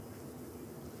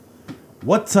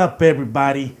What's up,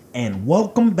 everybody, and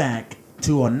welcome back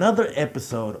to another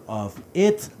episode of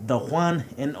It's the One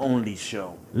and Only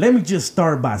Show. Let me just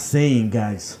start by saying,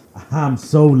 guys, I'm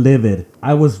so livid.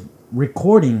 I was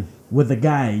recording with a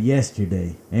guy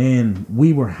yesterday, and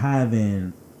we were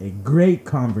having a great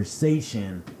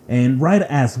conversation. And right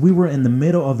as we were in the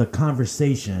middle of the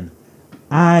conversation,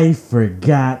 I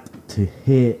forgot to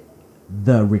hit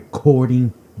the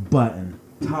recording button.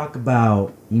 Talk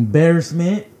about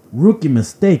embarrassment. Rookie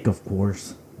mistake, of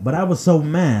course. But I was so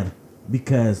mad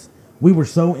because we were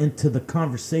so into the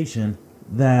conversation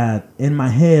that in my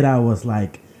head I was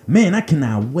like, man, I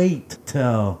cannot wait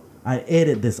till I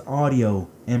edit this audio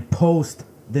and post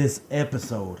this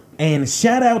episode. And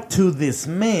shout out to this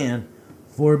man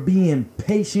for being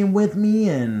patient with me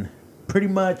and pretty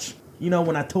much,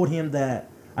 when I told him that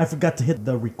I forgot to hit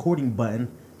the recording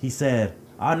button, he said,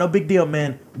 no big deal,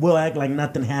 man. We'll act like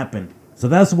nothing happened. So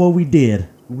that's what we did.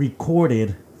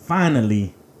 Recorded,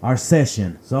 finally, our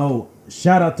session. So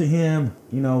shout out to him,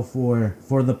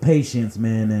 for the patience,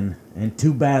 man. And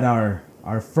too bad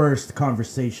our first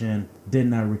conversation did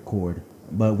not record.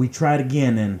 But we tried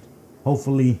again, and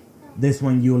hopefully this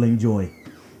one you'll enjoy.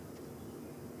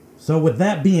 So with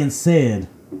that being said,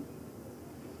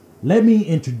 let me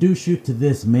introduce you to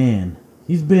this man.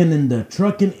 He's been in the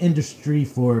trucking industry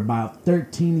for about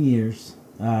 13 years.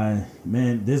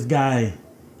 Man, this guy,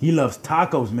 he loves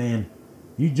tacos, man.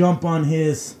 You jump on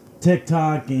his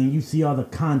TikTok and you see all the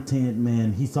content,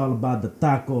 man. He's all about the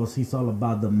tacos. He's all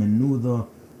about the menudo.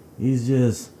 He's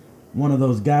just one of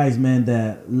those guys, man,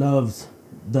 that loves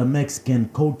the Mexican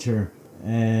culture.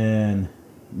 And,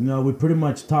 we pretty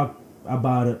much talk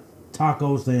about it,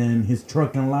 tacos and his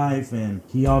trucking life. And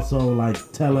he also,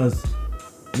 tell us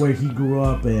where he grew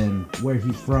up and where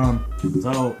he's from.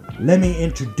 So let me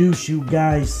introduce you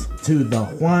guys to the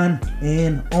one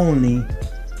and only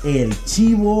El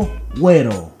Chivo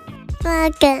Guero.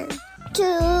 Welcome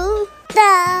to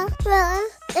the one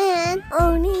and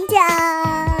only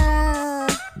show.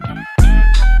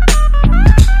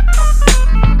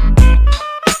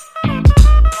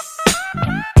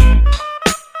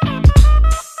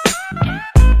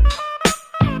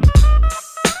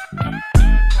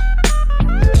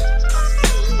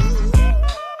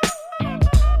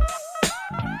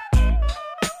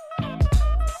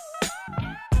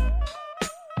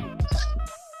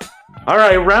 All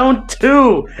right, round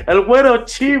two. El Güero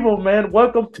Chivo, man.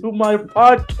 Welcome to my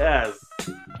podcast.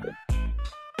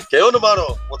 ¿Qué onda,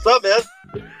 mano? What's up, man?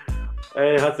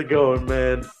 Hey, how's it going,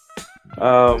 man?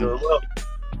 Doing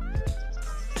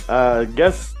well.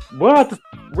 Guess we'll have to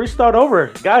restart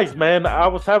over. Guys, man, I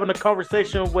was having a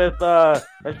conversation with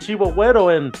Chivo Guero,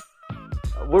 and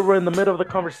we were in the middle of the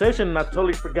conversation, and I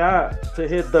totally forgot to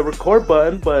hit the record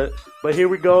button, but here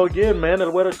we go again, man.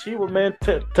 El Güero Chivo, man,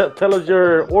 tell us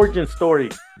your origin story.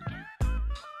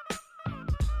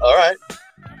 All right.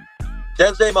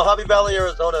 Denver, Mojave Valley,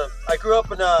 Arizona. I grew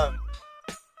up in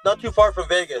not too far from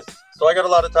Vegas, so I got a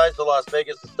lot of ties to Las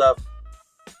Vegas and stuff.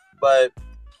 But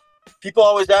people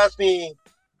always ask me,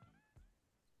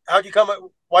 how'd you come?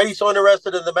 Why are you so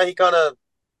interested in the Mexicana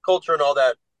culture and all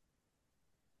that?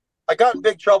 I got in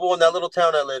big trouble in that little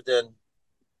town I lived in,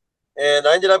 and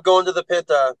I ended up going to the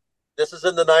Pinta. This is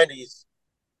in the 90s.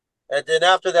 And then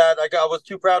after that, I was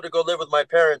too proud to go live with my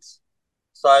parents,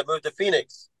 so I moved to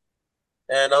Phoenix.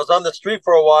 And I was on the street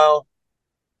for a while,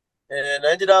 and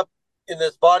I ended up in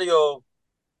this barrio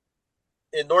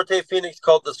in Norte Phoenix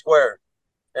called The Square.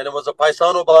 And it was a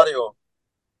paisano barrio.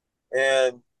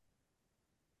 And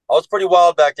I was pretty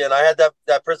wild back then. I had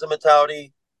that prison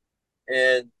mentality,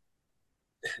 and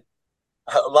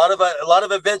a lot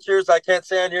of adventures I can't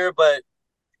say on here, but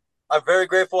I'm very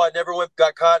grateful I never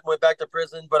got caught and went back to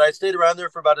prison. But I stayed around there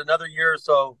for about another year or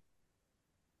so,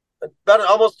 about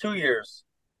almost 2 years,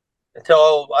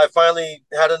 until I finally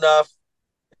had enough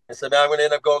and said, man, I'm going to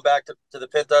end up going back to the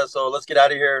Pinta, so let's get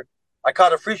out of here. I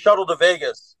caught a free shuttle to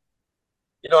Vegas.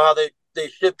 You know how they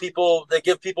ship people, they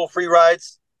give people free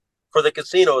rides for the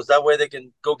casinos. That way they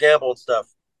can go gamble and stuff.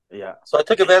 Yeah. So I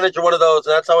took advantage of one of those,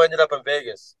 and that's how I ended up in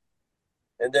Vegas.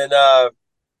 And then I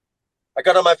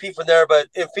got on my feet from there. But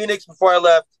in Phoenix, before I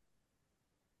left,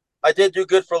 I did do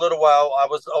good for a little while. I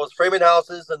was framing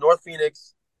houses in North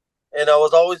Phoenix, and I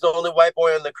was always the only white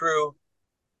boy on the crew.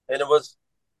 And it was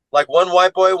like one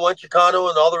white boy, one Chicano,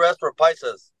 and all the rest were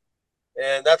paisas.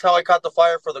 And that's how I caught the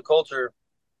fire for the culture.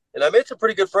 And I made some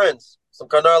pretty good friends, some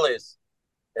canales.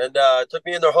 And took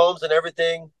me in their homes and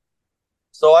everything.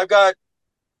 So I've got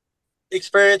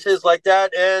experiences like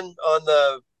that, and on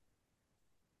the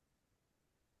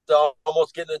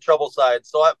almost getting in trouble side.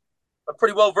 So I'm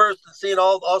pretty well versed in seeing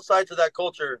all sides of that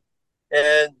culture.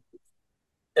 And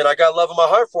and I got love in my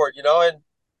heart for it,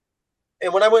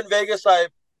 and when I went in Vegas, I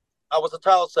was a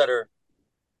tile setter,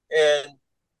 and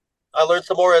I learned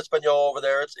some more Espanol over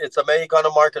there. It's a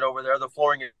Mexicano market over there, the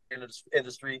flooring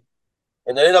industry,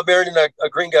 and I ended up marrying a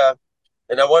gringa,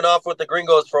 and I went off with the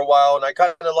gringos for a while, and I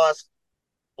kind of lost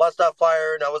that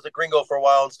fire, and I was a gringo for a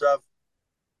while and stuff,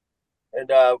 and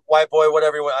white boy,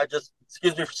 whatever you want. I just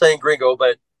excuse me for saying gringo,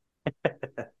 but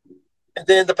and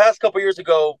then the past couple years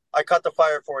ago, I caught the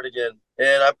fire for it again,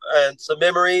 and some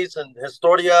memories and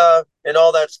historia and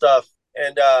all that stuff,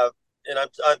 and I'm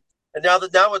and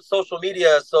now it's social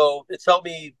media, so it's helped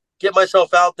me get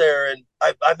myself out there, and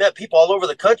I met people all over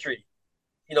the country,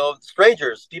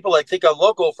 strangers, people like think I'm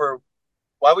local for.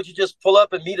 Why would you just pull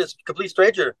up and meet a complete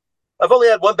stranger? I've only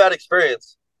had one bad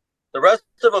experience. The rest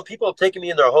of them, people have taken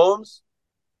me in their homes,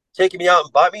 taken me out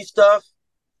and bought me stuff,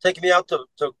 taken me out to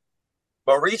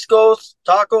mariscos,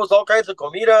 tacos, all kinds of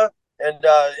comida, and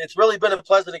it's really been a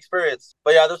pleasant experience.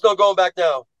 But yeah, there's no going back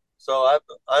now. So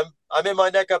I'm in my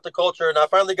neck up the culture, and I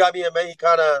finally got me a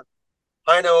Mexicana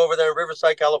Heino over there in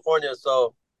Riverside, California.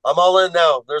 So I'm all in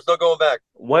now. There's no going back.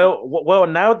 Well,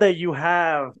 now that you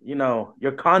have,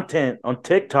 your content on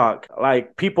TikTok,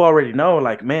 like people already know,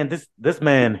 like, man, this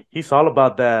man, he's all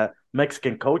about that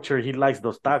Mexican culture. He likes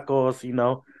those tacos,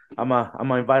 I'm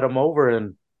gonna invite him over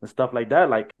and stuff like that.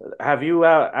 Like, have you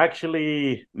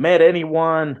actually met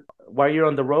anyone while you're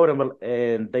on the road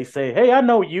and they say, hey, I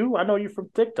know you from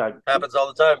TikTok? Happens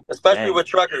all the time, especially Dang. with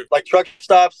truckers, like truck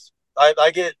stops.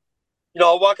 I get,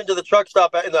 I'll walk into the truck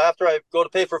stop after I go to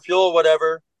pay for fuel or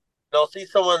whatever, and I'll see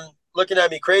someone looking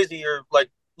at me crazy or like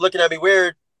looking at me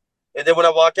weird. And then when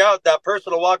I walk out, that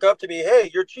person will walk up to me, hey,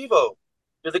 you're Chivo.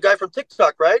 You're the guy from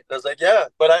TikTok, right? And I was like, yeah.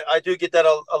 But I do get that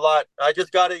a lot. I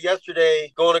just got it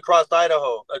yesterday going across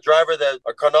Idaho. A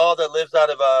canal that lives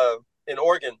out of in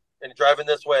Oregon and driving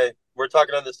this way. We're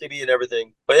talking on the CB and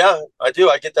everything. But yeah, I do.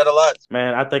 I get that a lot.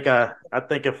 Man, I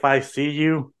think if I see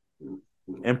you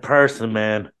in person,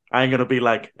 man, I ain't gonna be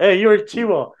like, hey, you're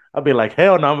Chivo. I'll be like,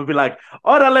 hell no. I'm gonna be like,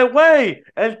 órale, güey,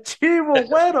 el Chivo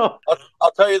Guero.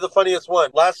 I'll tell you the funniest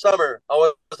one. Last summer, I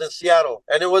was in Seattle,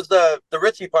 and it was the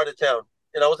ritzy part of town.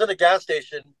 And I was in a gas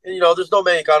station, and there's no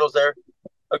Mexicanos there.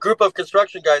 A group of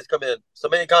construction guys come in,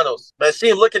 some Mexicanos. And I see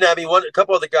him looking at me, a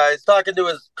couple of the guys talking to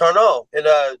his carnal. And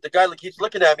the guy keeps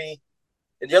looking at me.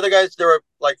 And the other guys, they were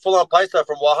like full-on paisa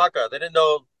from Oaxaca. They didn't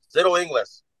know zero English.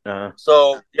 Uh-huh.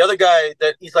 So the other guy,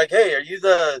 he's like, hey, are you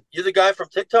the guy from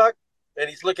TikTok? And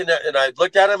he's looking at, and I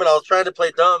looked at him, and I was trying to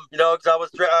play dumb, because I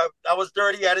was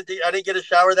dirty. I didn't get a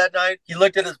shower that night. He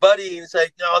looked at his buddy, and he's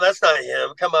like, no, that's not him.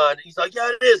 Come on. He's like, yeah,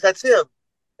 it is. That's him.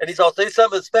 And he's all, say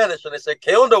something in Spanish. And I said,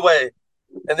 ¿Qué onda, way?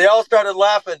 And they all started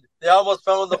laughing. They almost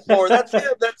fell on the floor. That's him.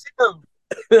 That's him.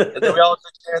 And then we all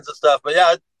took hands and stuff. But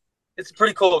yeah, it's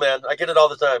pretty cool, man. I get it all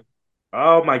the time.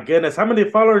 Oh my goodness. How many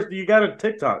followers do you got on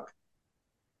TikTok?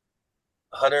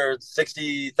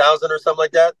 160,000 or something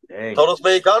like that. Dang. Todos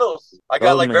Mexicanos. I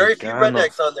got like very few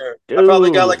rednecks on there. Dude. I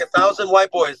probably got like 1,000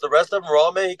 white boys. The rest of them were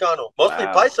all Mexicano. Mostly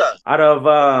paisa. Out of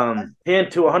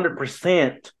 10 to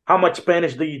 100%, how much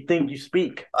Spanish do you think you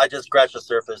speak? I just scratched the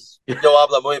surface. Yo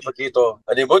habla muy poquito.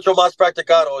 I need mucho más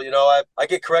practicado. I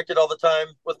get corrected all the time.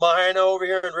 With Mahina over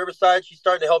here in Riverside, she's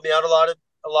starting to help me out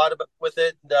a lot with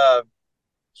it. And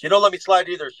she don't let me slide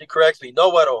either. She corrects me. No,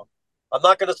 Guero. I'm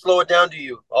not going to slow it down to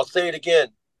you. I'll say it again.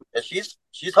 And she's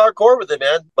hardcore with it,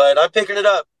 man. But I'm picking it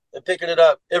up.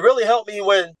 It really helped me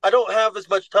when I don't have as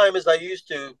much time as I used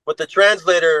to. With the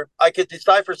translator, I could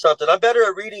decipher something. I'm better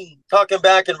at reading, talking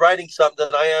back, and writing something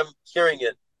than I am hearing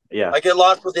it. Yeah. I get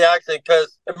lost with the accent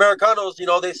because Americanos,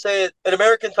 they say it. An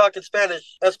American talking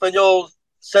Spanish, Espanol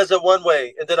says it one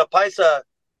way. And then a paisa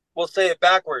will say it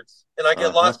backwards. And I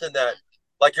get lost in that.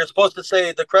 Like you're supposed to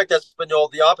say the correct Espanol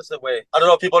the opposite way. I don't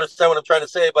know if people understand what I'm trying to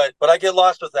say, but I get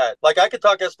lost with that. Like I could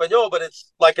talk Espanol, but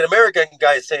it's like an American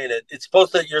guy saying it.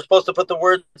 You're supposed to put the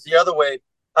words the other way.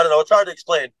 I don't know. It's hard to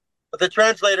explain. But the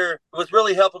translator was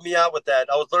really helping me out with that.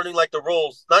 I was learning like the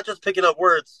rules, not just picking up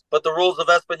words, but the rules of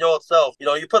Espanol itself.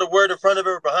 You put a word in front of it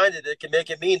or behind it, it can make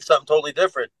it mean something totally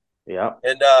different. Yeah.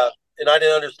 And I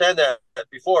didn't understand that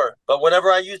before. But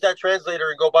whenever I use that translator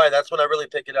and go by, that's when I really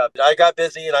pick it up. I got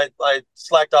busy and I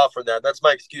slacked off from that. That's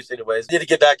my excuse anyways. I need to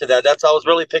get back to that. I was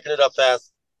really picking it up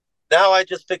fast. Now I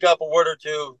just pick up a word or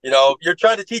two. You're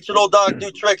trying to teach an old dog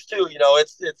new tricks too.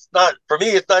 It's not, for me,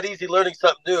 it's not easy learning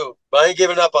something new, but I ain't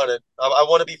giving up on it. I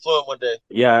want to be fluent one day.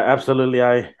 Yeah, absolutely.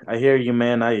 I hear you,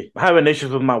 man. I'm having issues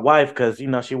with my wife because,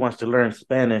 she wants to learn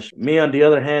Spanish. Me, on the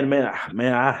other hand, man,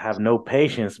 I have no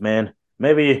patience, man.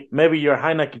 Maybe your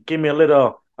Heina could give me a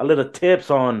little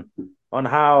tips on on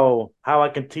how I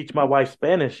can teach my wife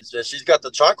Spanish. She's got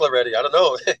the chocolate ready. I don't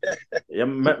know. Yeah,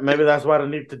 maybe that's what I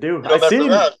need to do. You don't mess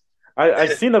around. I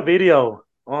seen a video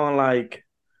on like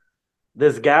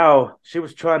this gal. She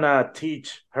was trying to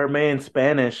teach her man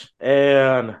Spanish,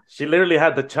 and she literally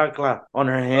had the chancla on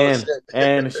her Oh hand, shit.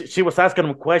 and she was asking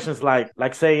him questions like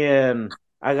saying,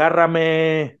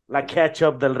 "Agárrame la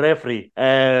ketchup del refri,"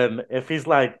 and if he's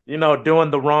like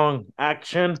doing the wrong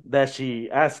action that she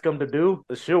asked him to do,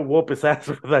 she'll whoop his ass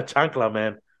with that chancla,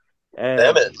 man. Damn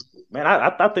And it. man,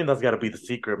 I think that's got to be the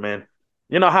secret, man.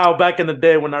 You know how back in the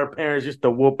day when our parents used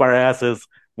to whoop our asses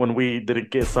when we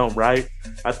didn't get something right?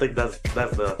 I think that's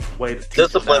the way to teach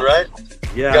Discipline, right?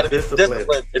 Yeah, gotta discipline. Be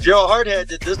disciplined. If you're a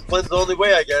hardhead, discipline's the only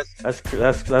way, I guess.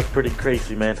 That's pretty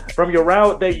crazy, man. From your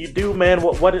route that you do, man,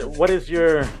 what is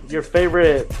your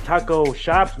favorite taco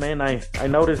shops, man? I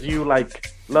noticed you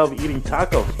like love eating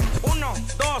tacos. Uno,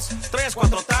 dos, tres,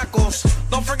 cuatro tacos.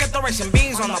 Don't forget the rice and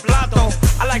beans on the plato.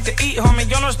 I like to eat, homie,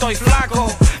 yo no estoy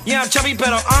flaco. Yeah, I'm chubby,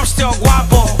 pero I'm still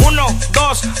guapo. Uno,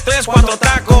 dos, tres, cuatro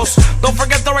tacos. Don't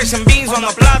forget the rice and beans on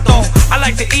the plato. I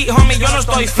like to eat, homie, yo no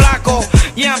estoy flaco.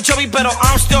 Yeah, I'm chubby, pero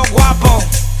I'm still guapo.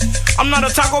 I'm not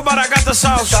a taco, but I got the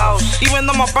sauce. Even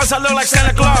though my pants look like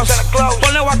Santa Claus.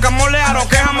 Ponle guacamole, I don't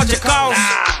care how much it costs.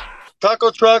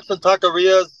 Taco trucks and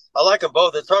taquerias, I like them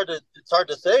both. It's hard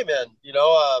to say, man.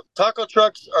 Taco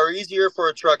trucks are easier for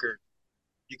a trucker.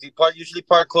 You can usually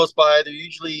park close by. They're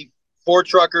usually for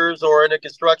truckers or in a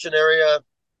construction area,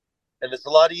 and it's a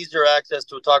lot easier access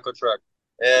to a taco truck.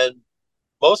 And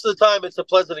most of the time, it's a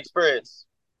pleasant experience.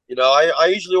 I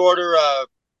usually order.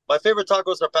 My favorite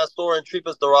tacos are pastor and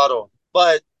tripas dorado,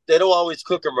 but they don't always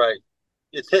cook them right.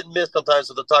 It's hit and miss sometimes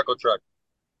with the taco truck.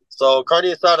 So carne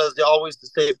asada is always the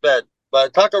safe bet.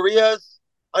 But taquerias,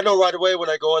 I know right away when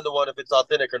I go into one if it's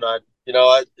authentic or not.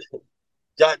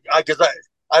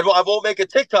 I won't make a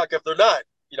TikTok if they're not.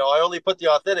 I only put the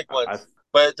authentic ones.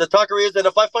 But the taquerias, and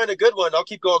if I find a good one, I'll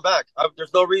keep going back.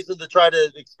 There's no reason to try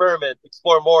to explore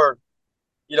more.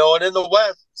 And in the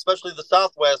West, especially the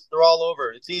Southwest, they're all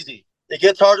over. It's easy. It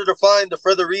gets harder to find the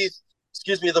further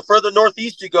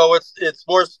northeast you go, it's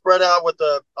more spread out with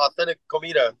the authentic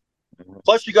comida.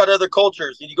 Plus, you got other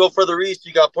cultures. You go further east,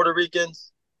 you got Puerto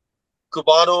Ricans,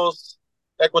 Cubanos,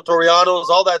 Ecuatorianos,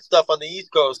 all that stuff on the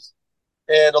East Coast.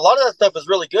 And a lot of that stuff is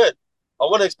really good. I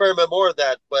want to experiment more with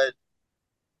that, but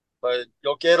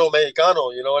yo quiero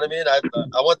mexicano, you know what I mean? I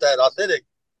want that authentic.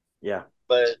 Yeah.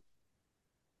 But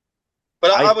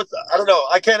I don't know.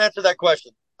 I can't answer that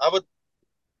question.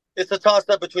 It's a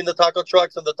toss-up between the taco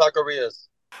trucks and the taquerias.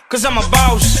 Cause I'm a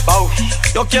boss.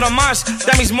 Yo quiero más,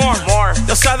 that means more.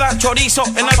 Yo asada, chorizo,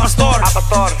 and al pastor.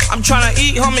 I'm trying to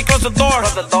eat, homie, close the door.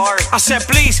 I said,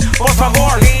 please, por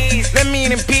favor. Let me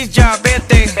eat in peace, ya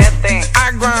vete.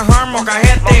 I grind hard,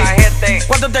 mocajete.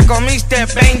 ¿Cuánto te comiste?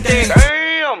 20.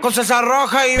 Con salsa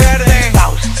roja y verde.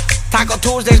 Taco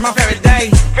Tuesday's my favorite day.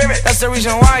 That's the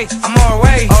reason why I'm all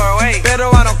away.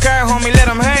 Pero I don't care, homie, let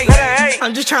them hate.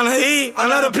 I'm just trying to eat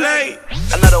another plate.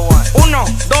 Another one. Uno,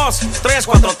 dos, tres,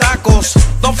 cuatro tacos.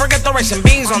 Don't forget the rice and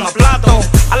beans on the plato.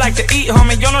 I like to eat,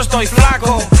 homie, yo no estoy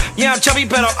flaco. Yeah, I'm chubby,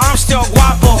 pero I'm still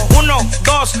guapo. Uno,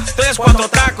 dos, tres, cuatro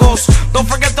tacos. Don't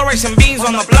forget the rice and beans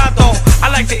on the plato.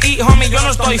 I like to eat, homie, yo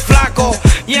no estoy flaco.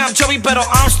 Yeah, I'm chubby, pero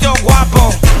I'm still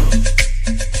guapo.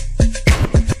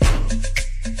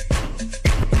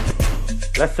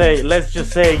 Let's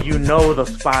just say the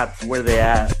spots where they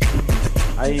at.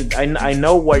 I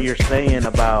know what you're saying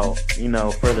about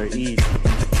further east.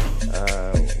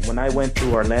 When I went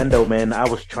to Orlando, man, I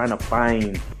was trying to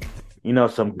find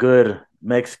some good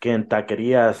Mexican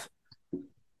taquerias,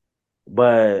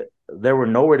 but there were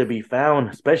nowhere to be found.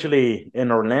 Especially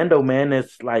in Orlando, man,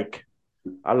 it's like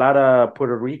a lot of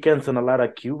Puerto Ricans and a lot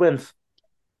of Cubans.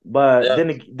 But yeah.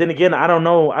 then again, I don't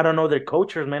know their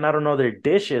cultures, man. I don't know their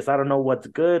dishes. I don't know what's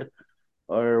good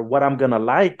or what I'm gonna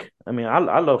like. I mean, I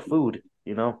love food,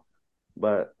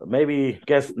 but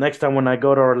guess next time when I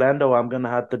go to Orlando, I'm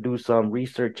gonna have to do some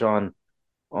research on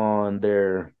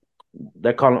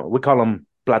we call them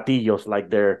platillos,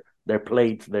 like their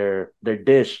plates, their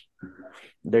dish,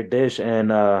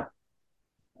 and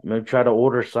maybe try to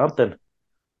order something.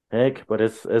 Heck, but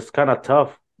it's kind of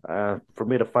tough. For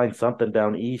me to find something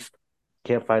down east,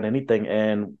 can't find anything.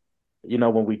 And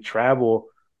when we travel,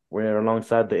 we're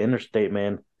alongside the interstate,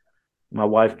 man. My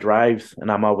wife drives,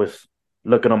 and I'm always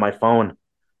looking on my phone,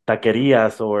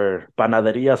 taquerias or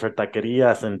panaderias or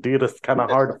taquerias, and dude, it's kind of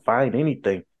hard to find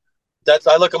anything.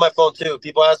 I look at my phone too.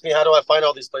 People ask me, how do I find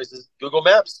all these places? Google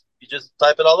Maps. You just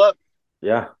type it all up.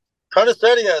 Yeah.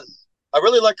 Carnicerias. I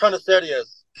really like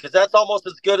carnicerias because that's almost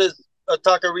as good as a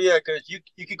taqueria, because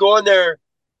you could go in there.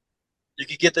 You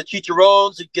could get the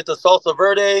chicharrones, you could get the salsa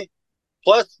verde.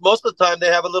 Plus, most of the time, they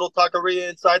have a little taqueria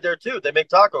inside there, too. They make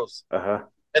tacos. Uh-huh.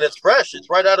 And it's fresh. It's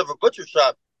right out of a butcher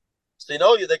shop. So,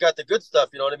 they got the good stuff,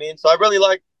 you know what I mean? So I really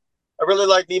like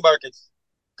meat markets,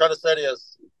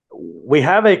 carnicerias. We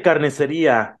have a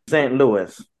carniceria St.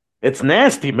 Louis. It's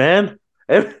nasty, man.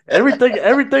 Everything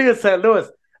in St. Louis.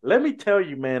 Let me tell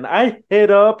you, man, I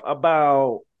hit up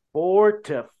about 4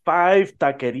 to 5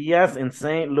 taquerias in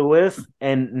St. Louis,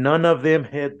 and none of them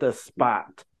hit the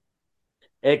spot.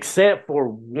 Except for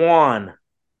one.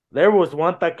 There was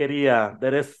one taqueria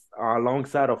that is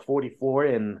alongside of 44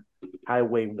 and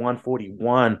Highway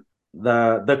 141.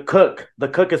 The cook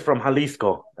is from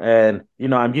Jalisco, and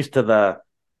I'm used to the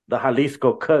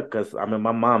Jalisco cook because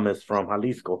my mom is from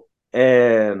Jalisco,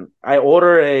 and I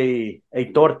order a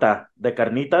torta de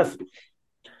carnitas,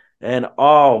 and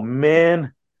oh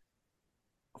man,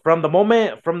 from the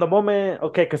moment,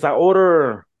 okay, because I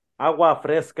order agua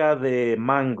fresca de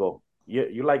mango.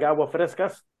 You like agua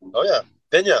frescas? Oh yeah,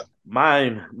 piña.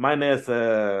 Mine is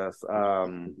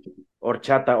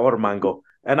horchata or mango.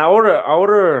 And I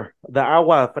order the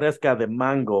agua fresca de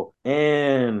mango.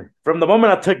 And from the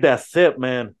moment I took that sip,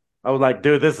 man, I was like,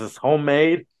 dude, this is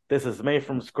homemade. This is made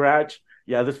from scratch.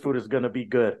 Yeah, this food is gonna be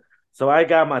good. So I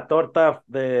got my torta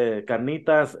de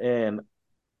carnitas, and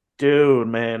dude,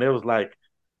 man, it was like,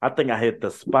 I think I hit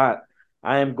the spot.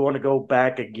 I am going to go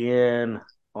back again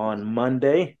on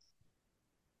Monday.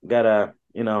 Gotta,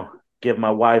 give my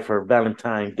wife her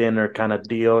Valentine dinner kind of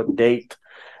date.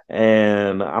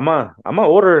 And I'm gonna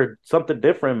order something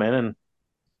different, man. And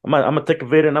I'm gonna take a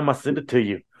video and I'm gonna send it to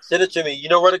you. Send it to me. You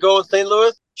know where to go in St.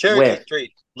 Louis? Cherokee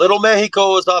Street. Little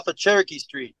Mexico is off of Cherokee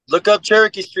Street. Look up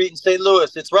Cherokee Street in St.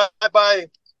 Louis. It's right by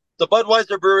the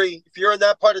Budweiser Brewery. If you're in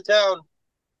that part of town,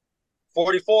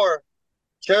 44,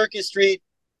 Cherokee Street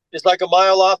is like a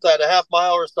mile off that, a half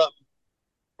mile or something.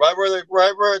 Right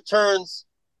where it turns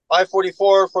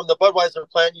I-44 from the Budweiser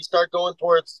plant, you start going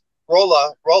towards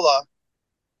Rolla.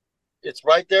 It's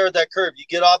right there at that curve. You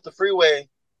get off the freeway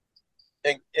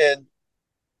and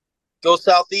go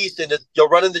southeast, and you'll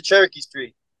run into Cherokee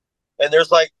Street. And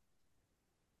there's like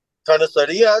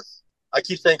carnicerias. I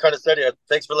keep saying carniceria.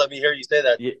 Thanks for letting me hear you say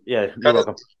that. Yeah, you're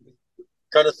welcome.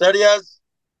 Carnicerias.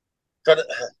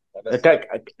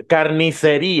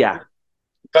 Carniceria.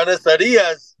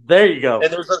 Carnicerias. There you go.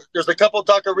 And there's a couple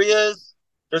taquerias.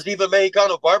 There's even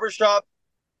Mexicano barbershop,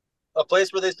 a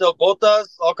place where they sell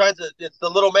botas, all kinds of. It's the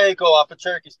Little Mexico off of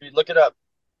Cherokee Street. Look it up,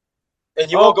 and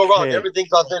you won't go wrong.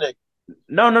 Everything's authentic.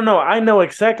 No. I know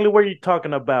exactly where you're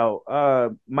talking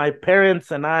about. My parents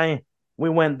and we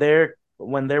went there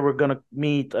when they were gonna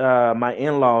meet my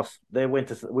in-laws. We went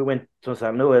to St.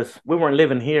 Louis. We weren't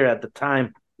living here at the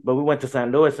time, but we went to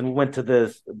St. Louis and we went to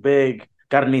this big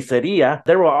carniceria.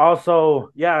 There were also,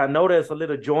 I noticed a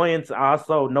little joints. I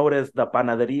also noticed the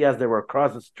panaderias that were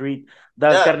across the street.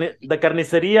 The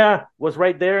carniceria was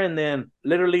right there, and then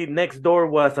literally next door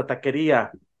was a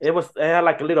taqueria. It had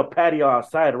like a little patio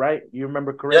outside, right? You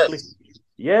remember correctly? Yes.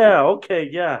 Yeah, okay,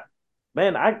 yeah.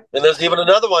 Man, and there's even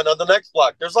another one on the next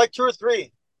block. There's like 2 or 3.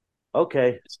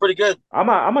 Okay. It's pretty good. I'm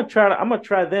gonna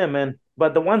try them, man.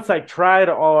 But the ones I tried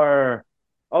are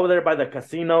over there by the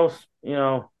casinos,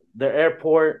 the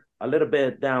airport, a little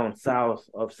bit down south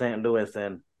of St. Louis,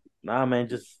 and man,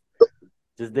 just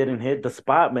didn't hit the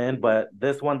spot, man. But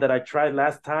this one that I tried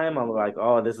last time, I'm like,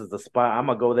 oh, this is the spot. I'm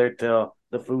gonna go there till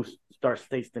the food starts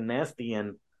tasting nasty,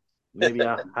 and maybe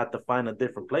I'll have to find a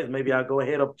different place. Maybe I'll go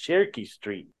ahead up Cherokee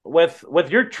Street. With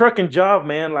your trucking job,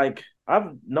 man, like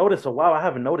I've noticed a while. I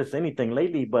haven't noticed anything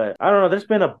lately, but I don't know. There's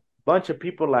been a bunch of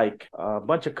people, like a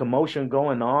bunch of commotion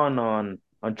going on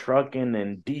trucking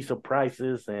and diesel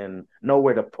prices and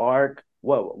nowhere to park.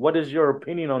 What is your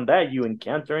opinion on that? You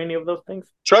encounter any of those things?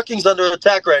 Trucking's under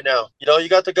attack right now. You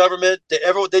got the government.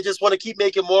 They just want to keep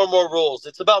making more and more rules.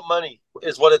 It's about money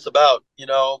is what it's about.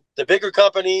 The bigger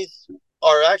companies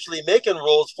are actually making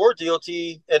rules for DOT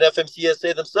and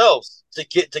FMCSA themselves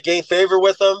to gain favor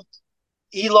with them.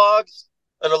 E-logs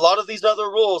and a lot of these other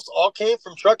rules all came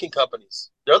from trucking companies.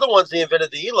 They're the ones that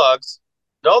invented the E-logs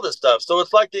and all this stuff. So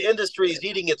it's like the industry is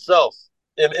eating itself,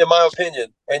 in my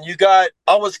opinion. And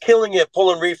I was killing it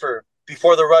pulling reefer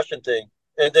before the Russian thing.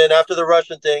 And then after the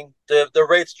Russian thing, the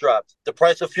rates dropped. The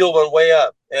price of fuel went way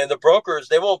up. And the brokers,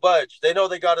 they won't budge. They know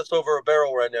they got us over a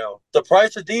barrel right now. The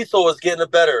price of diesel is getting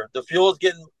better. The fuel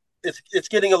is it's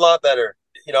getting a lot better.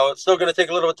 It's still going to take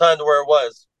a little time to where it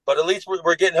was. But at least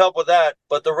we're getting help with that.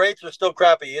 But the rates are still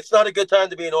crappy. It's not a good time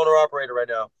to be an owner-operator right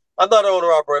now. I'm not an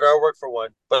owner-operator. I work for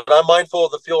one. But I'm mindful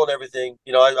of the fuel and everything.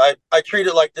 I treat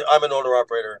it like I'm an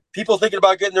owner-operator. People thinking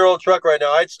about getting their own truck right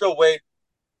now, I'd still wait.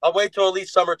 I'll wait till at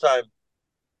least summertime.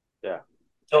 Yeah.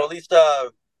 So at least,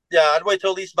 yeah, I'd wait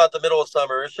till at least about the middle of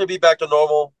summer. It should be back to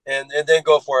normal, and then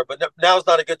go for it. But now is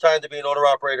not a good time to be an owner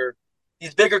operator.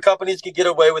 These bigger companies can get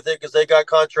away with it because they got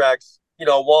contracts.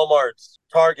 Walmart's,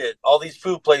 Target, all these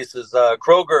food places,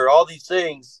 Kroger, all these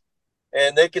things,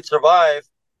 and they could survive.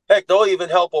 Heck, they'll even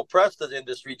help oppress the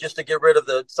industry just to get rid of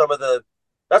some of the.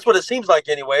 That's what it seems like,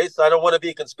 anyways. I don't want to be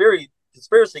a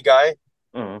conspiracy guy,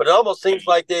 Mhm. but it almost seems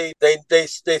like they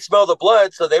smell the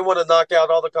blood, so they want to knock out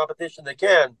all the competition they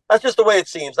can. That's just the way it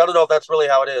seems. I don't know if that's really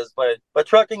how it is, but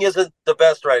trucking isn't the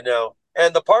best right now.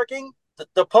 And the parking,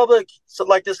 the public, so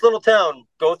like this little town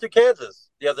going through Kansas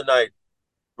the other night,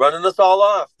 running us all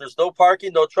off. There's no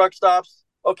parking, no truck stops.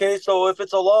 Okay, so if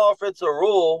it's a law, if it's a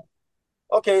rule,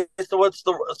 okay, so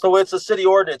it's a city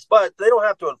ordinance, but they don't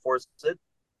have to enforce it.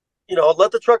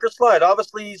 Let the trucker slide.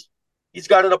 Obviously, he's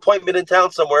got an appointment in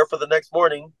town somewhere for the next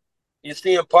morning. You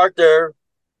see him parked there,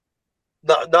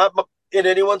 not in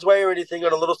anyone's way or anything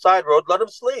on a little side road. Let him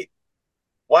sleep.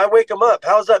 Why wake him up?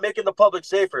 How's that making the public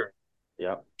safer?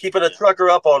 Yeah. Keeping a trucker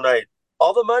up all night.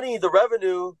 All the money, the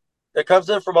revenue that comes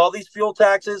in from all these fuel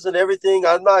taxes and everything.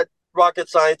 I'm not rocket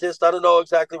scientist. I don't know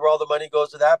exactly where all the money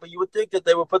goes to that, but you would think that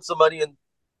they would put some money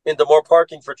into more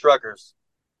parking for truckers,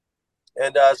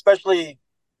 and especially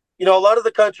a lot of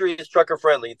the country is trucker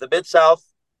friendly. The Mid South,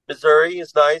 Missouri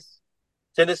is nice.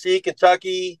 Tennessee,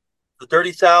 Kentucky, the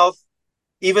Dirty South,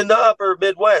 even the upper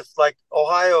Midwest, like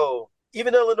Ohio,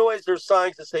 even Illinois, there's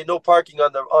signs that say no parking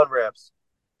on the on ramps,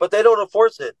 but they don't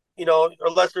enforce it.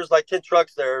 Unless there's like 10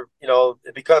 trucks there,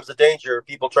 it becomes a danger.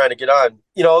 People trying to get on.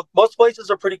 Most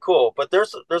places are pretty cool, but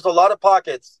there's a lot of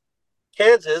pockets.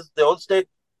 Kansas, the own state,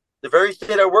 the very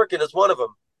state I work in, is one of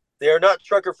them. They are not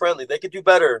trucker friendly. They could do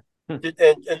better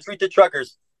and treat the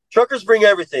truckers. Truckers bring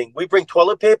everything. We bring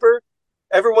toilet paper.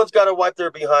 Everyone's got to wipe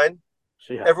their behind.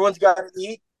 Yeah. Everyone's got to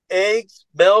eat eggs,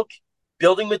 milk,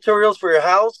 building materials for your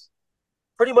house.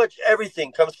 Pretty much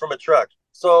everything comes from a truck.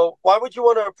 So why would you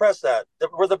want to oppress that?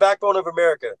 We're the backbone of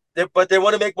America. But they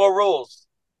want to make more rules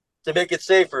to make it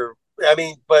safer. I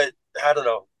mean, but I don't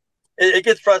know. It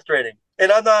gets frustrating.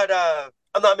 And I'm not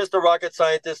Mr. Rocket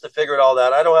Scientist to figure it all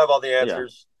out. I don't have all the Yeah.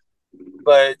 answers.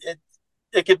 But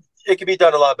it could be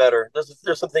done a lot better.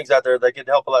 There's some things out there that could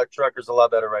help a lot of truckers a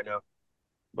lot better right now.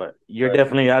 But you're But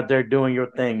definitely out there doing your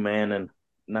thing, man, and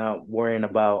not worrying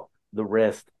about the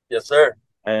rest. yes, sir.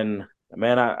 And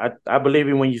man, I believe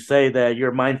you when you say that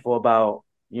you're mindful about,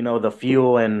 the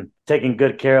fuel and taking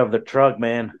good care of the truck,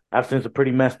 man. I've seen some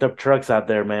pretty messed up trucks out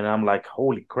there, man. I'm like,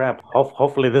 holy crap.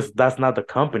 Hopefully that's not the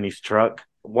company's truck.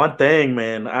 One thing,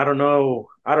 man, I don't know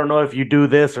if you do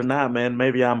this or not, man.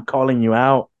 Maybe I'm calling you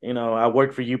out. I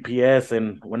work for UPS,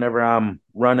 and whenever I'm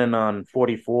running on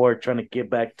 44 trying to get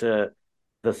back to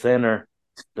the center,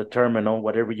 the terminal,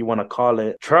 whatever you want to call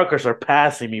it, truckers are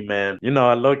passing me, man.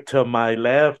 I look to my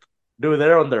left, dude,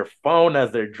 they're on their phone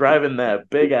as they're driving that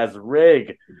big ass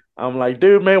rig. I'm like,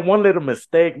 dude, man, one little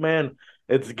mistake, man,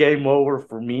 it's game over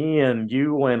for me and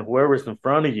you and whoever's in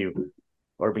front of you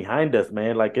or behind us,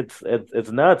 man. Like it's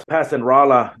nuts. Passing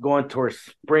Rolla, going towards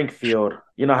Springfield.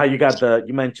 You know how you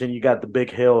mentioned you got the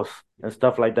big hills and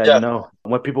stuff like that. Yeah.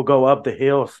 When people go up the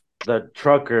hills, the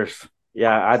truckers,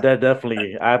 yeah, I bet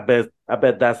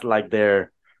that's like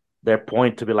their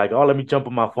point to be like, oh, let me jump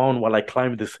on my phone while I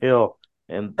climb this hill,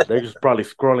 and they're just probably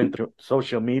scrolling through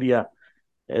social media.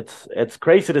 It's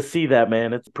crazy to see that,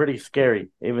 man. It's pretty scary.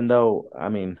 Even though, I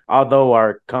mean, although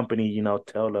our company,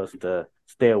 tell us to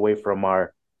stay away from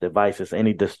our devices,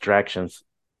 any distractions,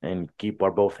 and keep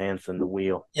our both hands in the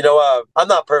wheel. I'm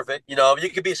not perfect. You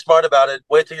could be smart about it.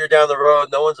 Wait till you're down the road,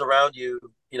 no one's around you.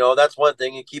 That's one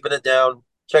thing. And keeping it down,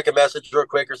 check a message real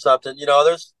quick or something.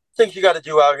 There's things you got to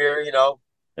do out here.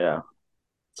 Yeah.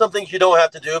 Some things you don't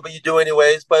have to do, but you do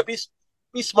anyways. But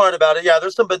be smart about it. Yeah,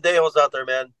 there's some bandejos out there,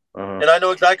 man. Uh-huh. And I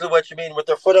know exactly what you mean with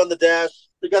their foot on the dash.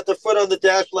 They got their foot on the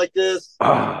dash like this.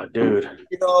 Oh, dude.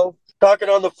 Talking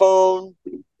on the phone.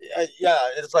 Yeah,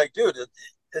 it's like, dude,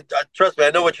 trust me,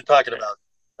 I know what you're talking about.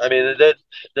 I mean,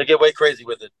 they get way crazy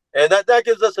with it, and that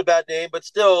gives us a bad name. But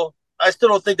still, I still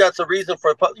don't think that's a reason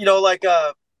for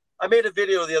I made a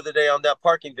video the other day on that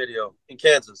parking video in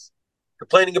Kansas,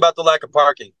 complaining about the lack of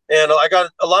parking, and I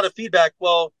got a lot of feedback.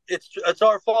 Well, it's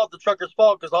our fault, the truckers'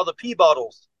 fault, because all the pee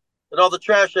bottles and all the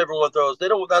trash everyone throws. They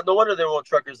don't. No wonder they don't want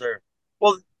truckers there.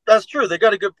 Well, that's true. They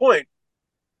got a good point,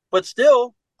 but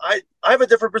still, I have a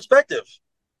different perspective.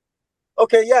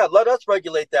 Okay, yeah, let us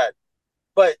regulate that,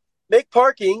 but make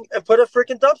parking and put a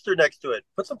freaking dumpster next to it.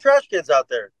 Put some trash cans out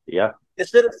there. Yeah.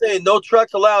 Instead of saying no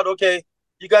trucks allowed, okay,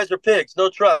 you guys are pigs, no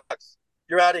trucks.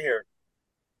 You're out of here.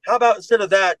 How about instead of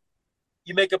that,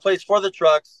 you make a place for the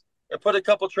trucks and put a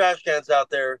couple trash cans out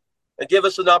there and give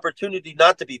us an opportunity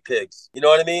not to be pigs. You know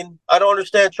what I mean? I don't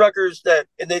understand truckers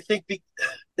and they think,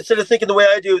 instead of thinking the way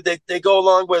I do, they go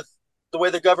along with the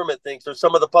way the government thinks or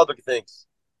some of the public thinks.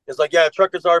 It's like, yeah,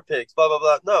 truckers are pigs, blah,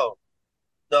 blah, blah.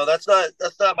 No, that's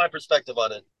not my perspective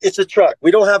on it. It's a truck.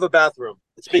 We don't have a bathroom.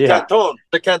 It's canton.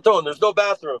 The canton. There's no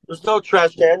bathroom. There's no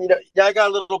trash can. Yeah, I got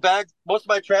a little bag. Most of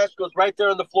my trash goes right there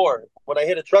on the floor. When I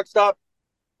hit a truck stop,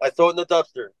 I throw it in the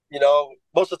dumpster.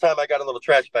 Most of the time I got a little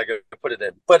trash bag to put it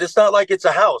in. But it's not like it's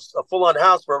a house, a full-on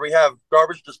house where we have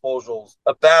garbage disposals,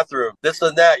 a bathroom, this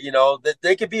and that. That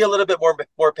they could be a little bit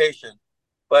more patient.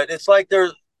 But it's like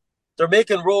they're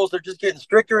making rules. They're just getting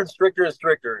stricter and stricter and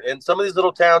stricter. And some of these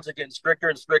little towns are getting stricter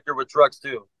and stricter with trucks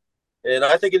too. And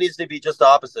I think it needs to be just the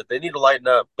opposite. They need to lighten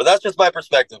up. But that's just my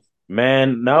perspective.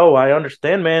 Man, no, I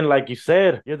understand, man. Like you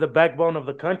said, you're the backbone of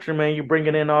the country, man. You're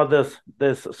bringing in all this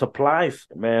supplies,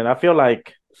 man. I feel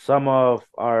like some of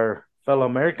our fellow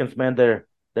Americans, man, they're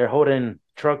holding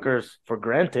truckers for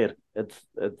granted. It's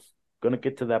gonna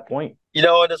get to that point.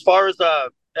 And as far as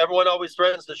everyone always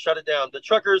threatens to shut it down, the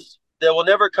truckers, they will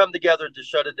never come together to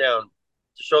shut it down,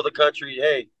 to show the country,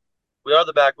 hey, we are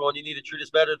the backbone. You need to treat us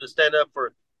better, to stand up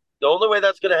for. The only way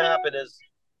that's going to happen is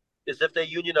if they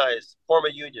unionize, form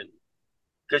a union.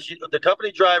 Because the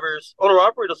company drivers,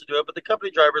 owner-operators will do it, but the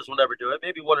company drivers will never do it.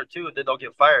 Maybe one or two, and then they'll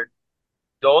get fired.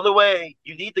 The only way,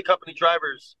 you need the company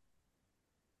drivers,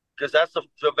 because that's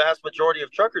the vast majority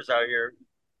of truckers out here,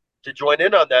 to join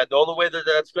in on that. The only way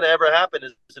that's going to ever happen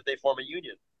is if they form a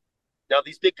union. Now,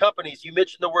 these big companies, you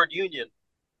mentioned the word union,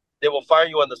 they will fire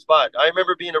you on the spot. I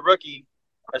remember being a rookie.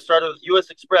 I started with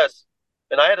U.S. Express,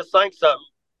 and I had to sign something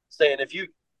saying if you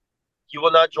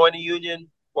will not join a union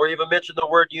or even mention the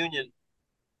word union,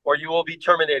 or you will be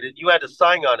terminated. You had to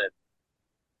sign on it.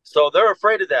 So they're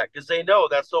afraid of that because they know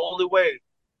that's the only way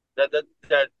that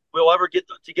we'll ever get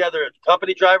together,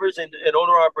 company drivers and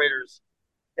owner-operators.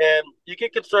 And you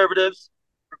get conservatives,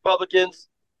 Republicans,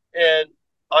 and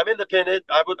I'm independent.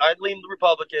 I'd lean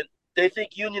Republican. They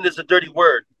think union is a dirty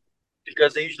word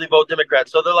because they usually vote Democrat.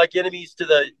 So they're like enemies to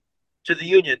the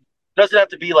union. It doesn't have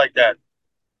to be like that.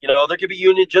 There could be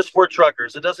union just for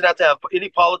truckers. It doesn't have to have any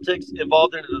politics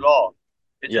involved in it at all.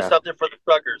 It's just something for the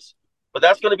truckers. But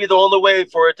that's going to be the only way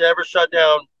for it to ever shut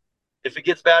down if it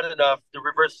gets bad enough to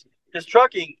reverse. Because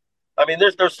trucking, I mean,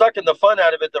 they're sucking the fun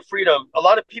out of it, the freedom. A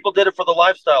lot of people did it for the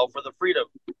lifestyle, for the freedom.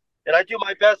 And I do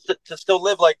my best to still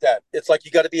live like that. It's like you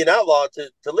got to be an outlaw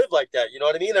to live like that. You know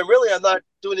what I mean? And really, I'm not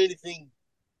doing anything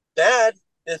bad.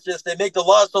 It's just they make the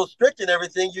law so strict and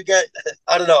everything. You get,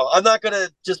 I don't know. I'm not going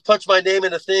to just punch my name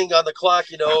in a thing on the clock,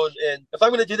 and if I'm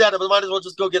going to do that, I might as well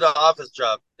just go get an office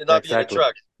job and not be in a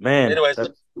truck. Man. Anyways,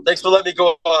 thanks for letting me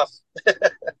go off.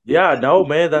 Yeah, no,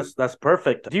 man, that's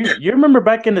perfect. Do you remember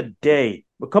back in the day,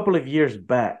 a couple of years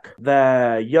back,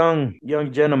 the young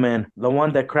gentleman, the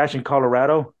one that crashed in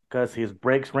Colorado because his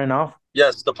brakes ran off?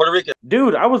 Yes, the Puerto Rican.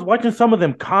 Dude, I was watching some of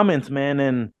them comments, man,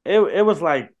 and it was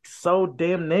like so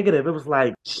damn negative. It was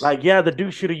like yeah, the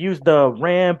dude should have used the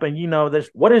ramp, and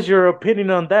what is your opinion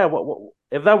on that? What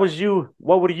if that was you,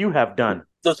 what would you have done?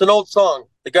 There's an old song.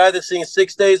 The guy that sings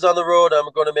 6 days on the road, I'm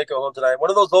going to make it home tonight. One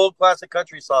of those old classic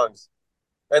country songs.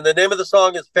 And the name of the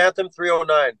song is Phantom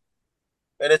 309.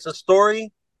 And it's a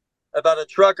story about a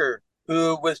trucker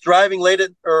who was driving late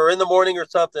or in the morning or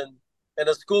something, and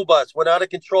a school bus went out of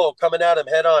control coming at him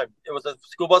head on. It was a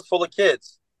school bus full of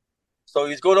kids. So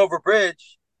he's going over a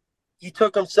bridge. He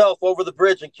took himself over the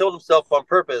bridge and killed himself on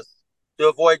purpose to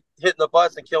avoid hitting the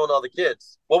bus and killing all the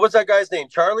kids. What was that guy's name?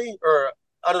 Charlie? Or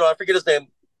I don't know. I forget his name.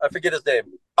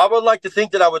 I would like to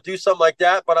think that I would do something like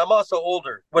that, but I'm also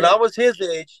older. When I was his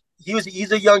age,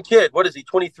 he's a young kid. What is he,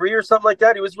 23 or something like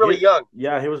that? He was really young.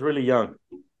 Yeah, he was really young.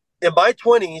 In my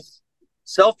 20s,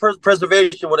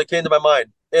 self-preservation would have came to my mind.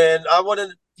 And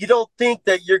you don't think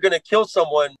that you're going to kill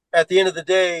someone at the end of the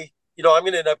day, I'm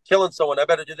going to end up killing someone. I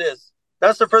better do this.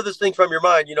 That's the furthest thing from your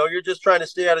mind. You're just trying to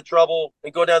stay out of trouble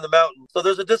and go down the mountain. So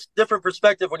there's a different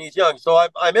perspective when he's young. So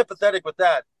I'm empathetic with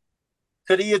that.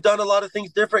 Could he have done a lot of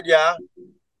things different? Yeah.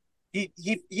 He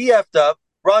effed up.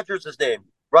 Roger's his name.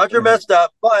 Roger messed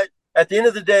up, but at the end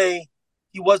of the day,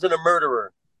 he wasn't a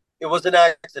murderer. It was an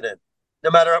accident.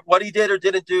 No matter what he did or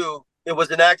didn't do, it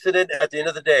was an accident at the end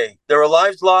of the day. There were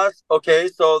lives lost. Okay,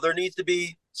 so there needs to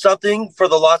be something for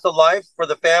the loss of life for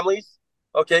the families.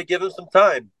 Okay, give him some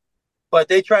time. But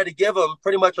they tried to give him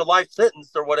pretty much a life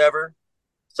sentence or whatever.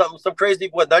 Some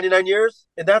crazy, 99 years?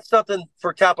 And that's something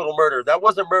for capital murder. That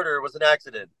wasn't murder. It was an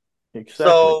accident.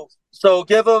 Exactly. So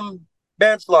give him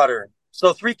manslaughter.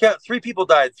 So three people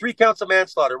died. 3 counts of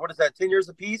manslaughter. What is that, 10 years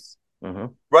apiece? Mm-hmm.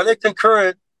 Run it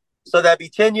concurrent, so that'd be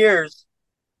 10 years.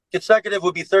 Consecutive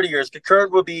would be 30 years.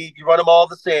 Concurrent would be you run them all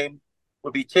the same.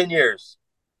 would be 10 years.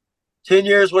 10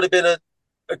 years would have been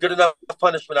a good enough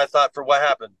punishment, I thought, for what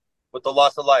happened with the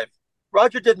loss of life.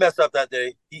 Roger did mess up that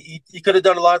day. He could have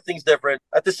done a lot of things different.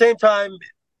 At the same time,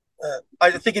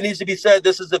 I think it needs to be said,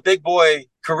 this is a big boy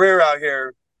career out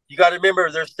here. You got to remember,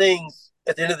 there's things,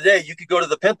 at the end of the day, you could go to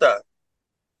the Pinta.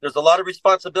 There's a lot of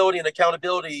responsibility and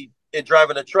accountability in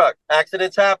driving a truck.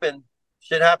 Accidents happen.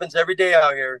 Shit happens every day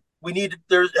out here.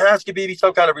 There has to be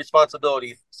some kind of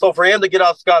responsibility. So for him to get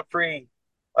off scot-free,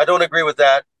 I don't agree with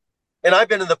that. And I've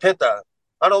been in the Pinta.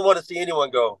 I don't want to see anyone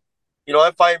go. You know,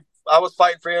 I was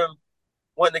fighting for him,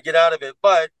 wanting to get out of it,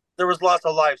 but there was loss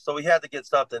of life, so he had to get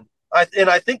something. I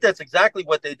think that's exactly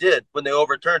what they did when they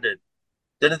overturned it.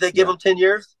 Didn't they give him 10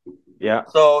 years? Yeah.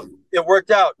 So it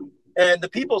worked out. And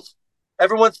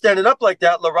everyone standing up like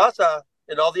that, La Raza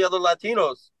and all the other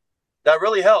Latinos, that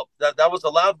really helped. That was a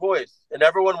loud voice, and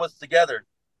everyone was together.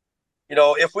 You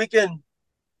know, if we can,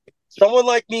 someone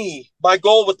like me, my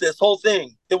goal with this whole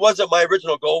thing, it wasn't my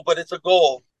original goal, but it's a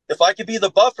goal. If I could be the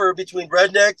buffer between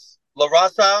rednecks, La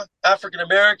Raza, African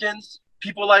Americans,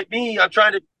 people like me,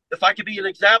 if I could be an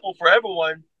example for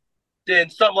everyone, then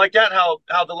something like that, how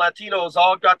the Latinos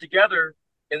all got together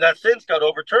and that sentence got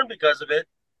overturned because of it.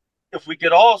 If we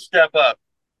could all step up,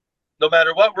 no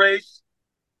matter what race,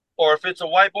 or if it's a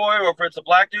white boy, or if it's a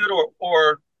black dude,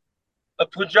 or a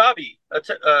Punjabi,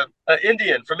 a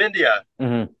Indian from India,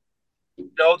 Mm-hmm.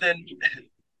 then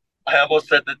I almost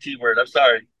said the T word. I'm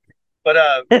sorry. But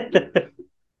I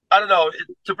don't know.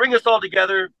 To bring us all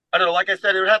together, I don't know. Like I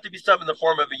said, it would have to be something in the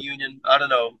form of a union. I don't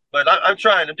know. But I'm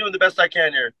trying. I'm doing the best I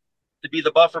can here to be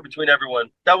the buffer between everyone.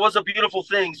 That was a beautiful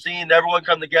thing, seeing everyone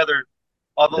come together,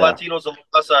 all the Latinos on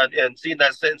the side, and seeing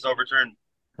that sentence overturned.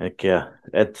 Heck yeah.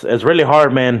 It's really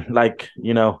hard, man. Like,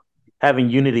 having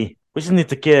unity. We just need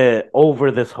to get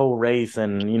over this whole race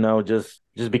and,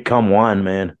 just become one,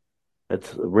 man.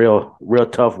 It's a real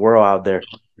tough world out there.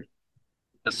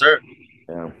 Yes, sir.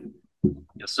 Yeah.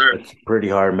 Yes, sir. It's pretty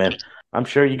hard, man. I'm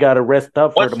sure you got to rest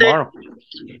up for tomorrow.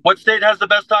 What state has the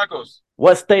best tacos?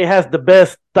 What state has the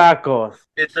best tacos?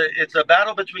 It's a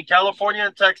battle between California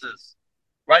and Texas.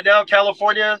 Right now,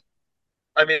 California,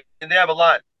 I mean, they have a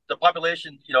lot. The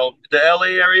population, the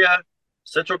LA area,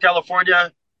 Central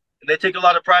California, and they take a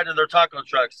lot of pride in their taco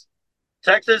trucks.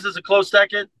 Texas is a close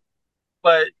second,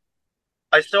 but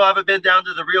I still haven't been down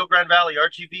to the Rio Grande Valley,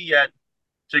 RGV, yet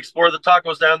to explore the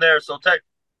tacos down there. So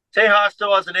Tejas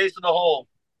still has an ace in the hole.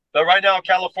 But right now,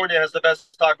 California has the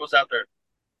best tacos out there.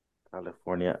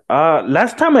 California.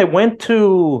 Last time I went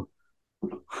to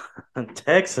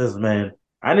Texas, man,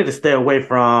 I need to stay away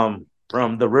from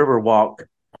the Riverwalk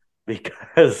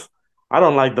because I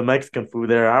don't like the Mexican food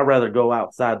there. I'd rather go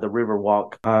outside the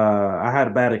Riverwalk. I had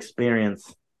a bad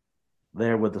experience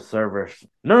there with the servers.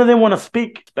 None of them want to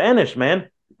speak Spanish, man.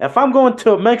 If I'm going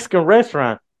to a Mexican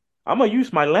restaurant, I'm going to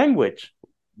use my language.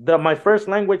 My first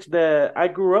language that I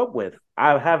grew up with.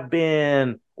 I have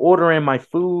been ordering my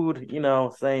food,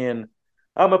 saying, me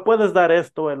puedes dar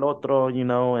esto, el otro,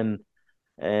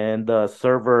 and the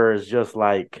server is just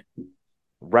like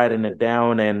writing it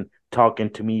down and talking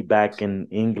to me back in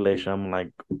English. I'm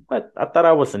like, what? I thought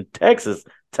I was in Texas.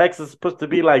 Texas is supposed to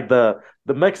be like the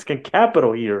Mexican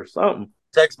capital here or something.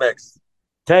 Tex-Mex.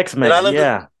 Tex-Mex,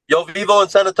 yeah. Yo vivo in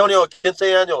San Antonio, 15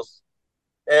 años.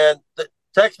 And the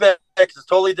Tex-Mex is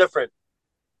totally different.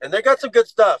 And they got some good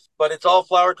stuff, but it's all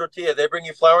flour tortilla. They bring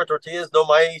you flour tortillas, no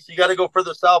maíz. You got to go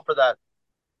further south for that.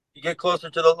 You get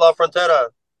closer to the La Frontera,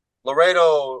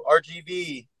 Laredo,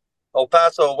 RGV, El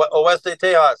Paso, Oeste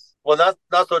Tejas. Well,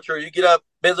 not so true. You get up,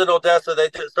 Midland, Odessa, they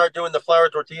start doing the flour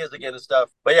tortillas again and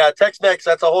stuff. But yeah, Tex-Mex,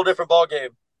 that's a whole different ballgame.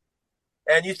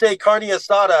 And you say carne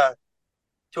asada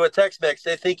to a Tex-Mex,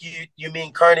 they think you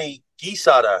mean carne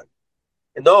guisada.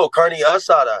 And no, carne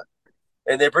asada.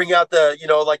 And they bring out the,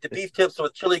 like the beef tips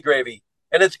with chili gravy.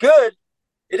 And it's good.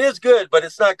 It is good, but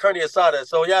it's not carne asada.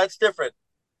 So, yeah, it's different.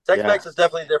 Tex-Mex is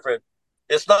definitely different.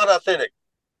 It's not authentic.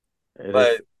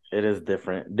 It is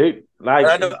different. Dude, like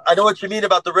I know what you mean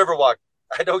about the Riverwalk.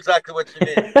 I know exactly what you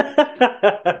mean.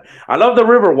 I love the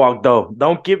Riverwalk, though.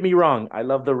 Don't get me wrong. I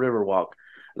love the Riverwalk.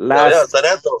 Last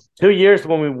 2 years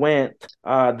when we went,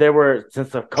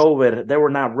 since of COVID, they were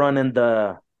not running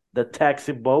the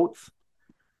taxi boats.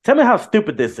 Tell me how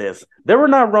stupid this is. They were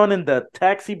not running the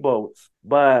taxi boats,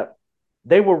 but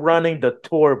they were running the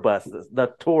tour buses,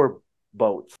 the tour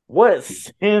boats. What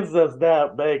sense does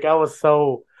that make? I was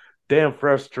so damn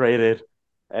frustrated,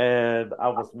 and I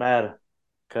was mad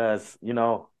because,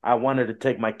 I wanted to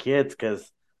take my kids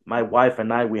because my wife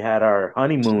and I, we had our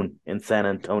honeymoon in San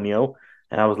Antonio,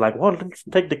 and I was like, well, let's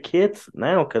take the kids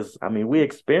now because, we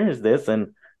experienced this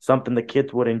and something the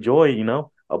kids would enjoy,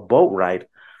 a boat ride.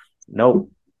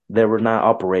 Nope, they were not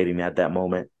operating at that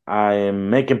moment. I am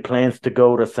making plans to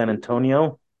go to San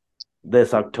Antonio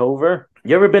this October.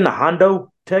 You ever been to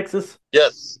Hondo, Texas?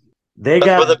 Yes. They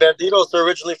That's where the got Bandidos are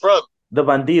originally from. the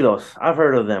Bandidos. I've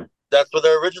heard of them. That's where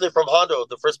they're originally from, Hondo,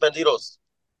 the first Bandidos,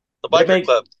 the They biker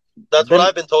club. That's what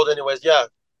I've been told, anyways. Yeah.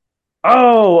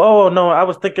 Oh no, I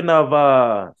was thinking of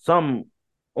un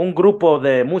grupo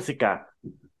de música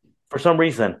for some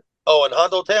reason. Oh, in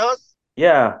Hondo, Tejas?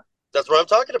 Yeah. That's what I'm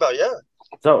talking about, yeah.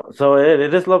 So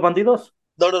it is Los Bandidos?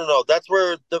 No. That's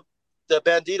where the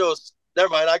Bandidos. Never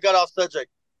mind, I got off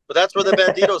subject. But that's where the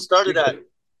Bandidos started at.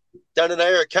 Down in that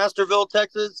area, Castroville,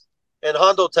 Texas, and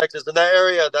Hondo, Texas. In that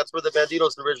area, that's where the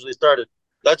Bandidos originally started.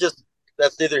 That's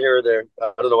neither here or there.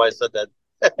 I don't know why I said that.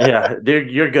 Yeah,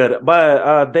 you're good.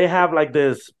 But they have like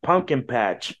this pumpkin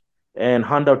patch in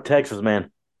Hondo, Texas,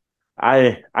 man.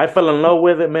 I fell in love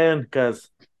with it, man, because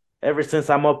ever since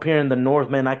I'm up here in the north,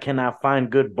 man, I cannot find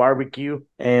good barbecue.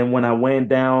 And when I went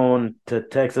down to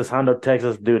Texas, Hondo,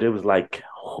 Texas, dude, it was like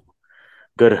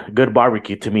good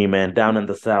barbecue to me, man, down in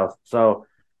the south. So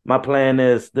my plan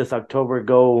is this October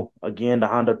go again to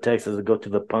Hondo, Texas, to go to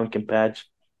the pumpkin patch,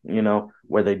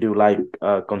 where they do like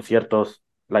conciertos,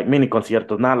 like mini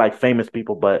conciertos, not like famous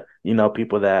people, but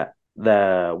people that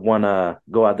want to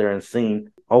go out there and sing.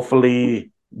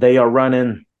 Hopefully they are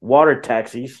running water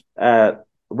taxis at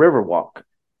Riverwalk.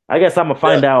 I guess I'm gonna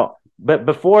find out. But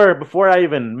before I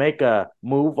even make a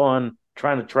move on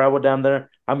trying to travel down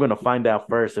there, I'm gonna find out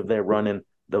first if they're running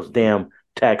those damn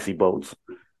taxi boats.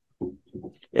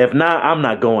 If not, I'm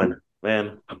not going,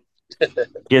 man.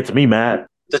 Gets me mad.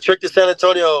 The trick to San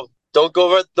Antonio: don't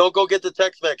go get the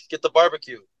Tex-Mex, get the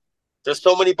barbecue. There's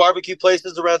so many barbecue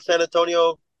places around San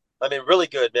Antonio. I mean, really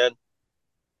good, man.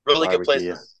 Really good places.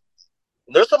 Yeah.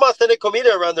 And there's some authentic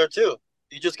comida around there too.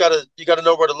 You just gotta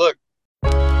know where to look.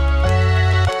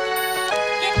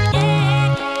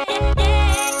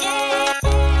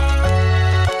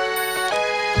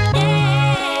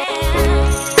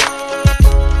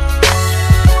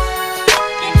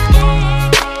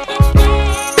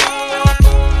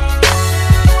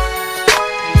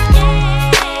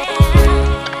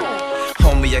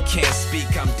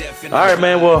 All right,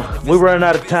 man. Well, we're running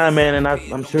out of time, man, and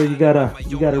I'm sure you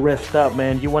gotta rest up,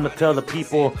 man. You want to tell the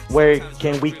people where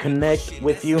can we connect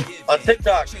with you? On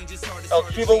TikTok, El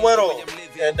Chivo Guero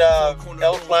and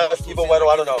El/Chivo Guero.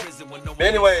 I don't know. But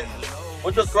anyways,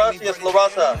 muchas gracias, La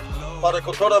Raza, para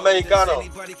cultura mexicano,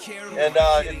 and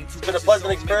it's been a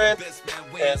pleasant experience.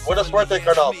 And buena suerte,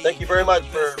 carnal. Thank you very much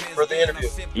for the interview.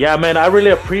 Yeah, man, I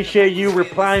really appreciate you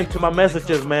replying to my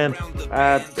messages, man.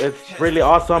 It's really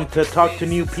awesome to talk to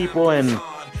new people, and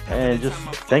just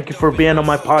thank you for being on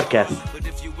my podcast.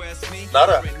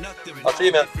 Nada. I'll see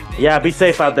you, man. Yeah, be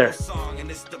safe out there.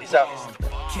 Peace out.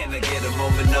 Can I get a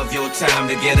moment of your time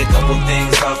to get a couple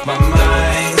things off my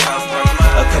mind?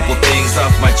 A couple things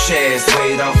off my chest,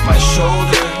 weight off my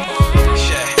shoulder.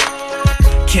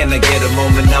 Can I get a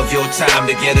moment of your time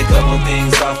to get a couple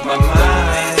things off my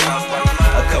mind?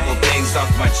 A couple things off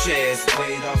my chest,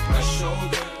 weight off my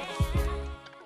shoulder.